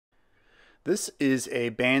This is a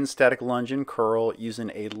band static lunge and curl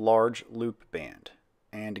using a large loop band.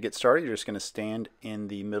 And to get started, you're just going to stand in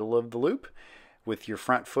the middle of the loop with your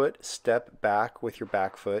front foot, step back with your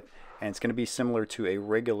back foot, and it's going to be similar to a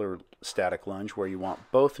regular static lunge where you want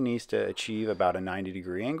both knees to achieve about a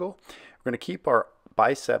 90-degree angle. We're going to keep our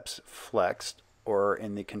biceps flexed or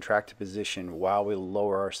in the contracted position while we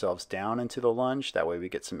lower ourselves down into the lunge. That way we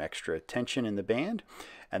get some extra tension in the band.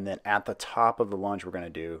 And then at the top of the lunge, we're going to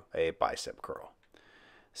do a bicep curl.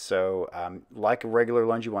 So like a regular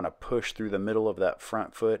lunge, you want to push through the middle of that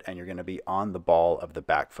front foot and you're going to be on the ball of the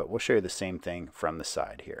back foot. We'll show you the same thing from the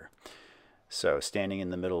side here. So standing in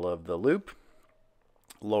the middle of the loop,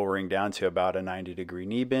 lowering down to about a 90-degree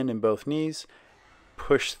knee bend in both knees,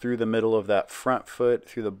 push through the middle of that front foot,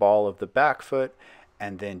 through the ball of the back foot,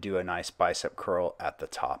 and then do a nice bicep curl at the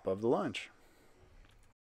top of the lunge.